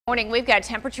Morning, we've got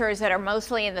temperatures that are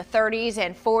mostly in the 30s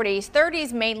and 40s.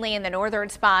 30s mainly in the northern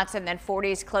spots and then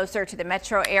 40s closer to the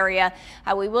metro area.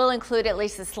 We will include at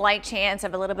least a slight chance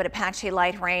of a little bit of patchy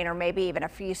light rain or maybe even a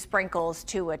few sprinkles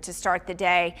to start the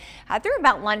day through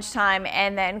about lunchtime,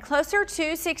 and then closer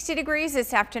to 60 degrees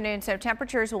this afternoon. So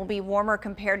temperatures will be warmer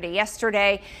compared to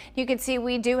yesterday. You can see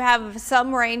we do have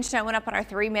some rain showing up on our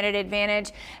 3-minute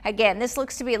advantage. Again, this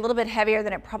looks to be a little bit heavier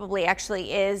than it probably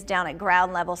actually is down at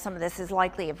ground level. Some of this is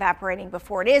likely evaporating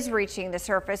before it is reaching the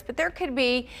surface, but there could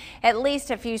be at least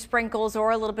a few sprinkles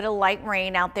or a little bit of light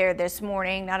rain out there this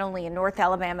morning, not only in North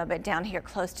Alabama, but down here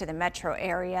close to the metro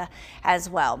area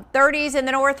as well. 30s in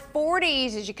the north,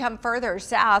 40s as you come further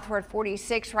south. We're at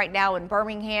 46 right now in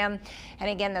Birmingham. And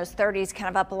again, those 30s kind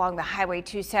of up along the Highway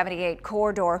 278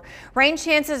 corridor. Rain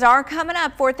chances are coming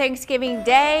up for Thanksgiving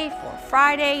Day, for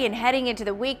Friday, and heading into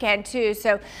the weekend too.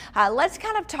 So let's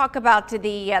kind of talk about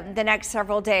the next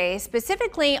several days,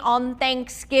 specifically on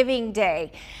Thanksgiving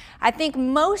Day. I think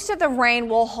most of the rain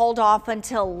will hold off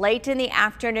until late in the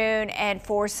afternoon, and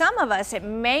for some of us it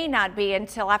may not be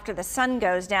until after the sun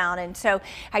goes down. And so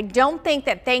I don't think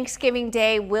that Thanksgiving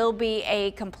Day will be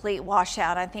a complete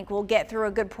washout. I think we'll get through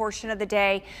a good portion of the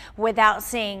day without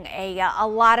seeing a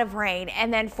lot of rain.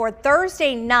 And then for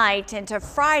Thursday night into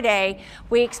Friday,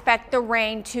 we expect the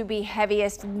rain to be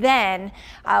heaviest then,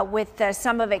 with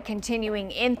some of it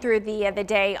continuing in through the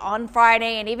day on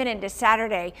Friday and even into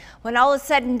Saturday. When all is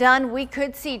said and done, we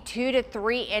could see 2 to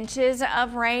 3 inches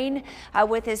of rain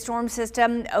with this storm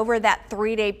system over that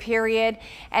 3-day period.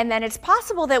 And then it's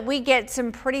possible that we get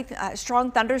some pretty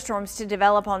strong thunderstorms to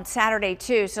develop on Saturday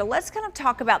too. So let's kind of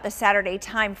talk about the Saturday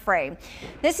time frame.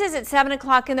 This is at 7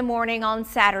 o'clock in the morning on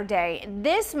Saturday.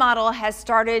 This model has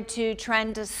started to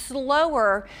trend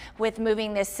slower with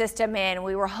moving this system in.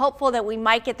 We were hopeful that we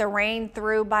might get the rain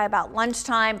through by about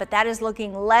lunchtime, but that is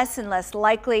looking less and less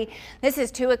likely. This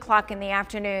is 2 o'clock in the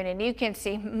afternoon, and you can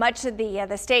see much of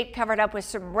the state covered up with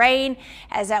some rain.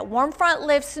 As that warm front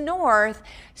lifts north,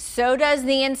 so does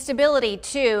the instability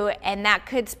too, and that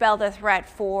could spell the threat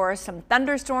for some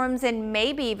thunderstorms and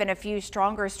maybe even a few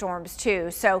stronger storms too.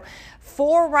 So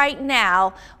for right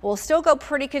now, we'll still go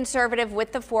pretty conservative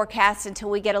with the forecast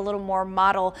until we get a little more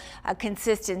model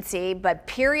consistency, but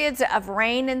periods of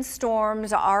rain and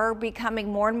storms are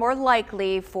becoming more and more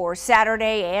likely for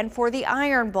Saturday and for the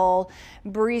Iron Bowl.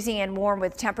 Breezy and warm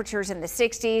with temperatures in the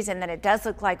 60s, and then it does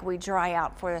look like we dry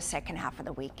out for the second half of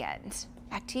the weekend.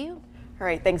 Back to you. All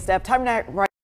right, thanks, Deb. Time now.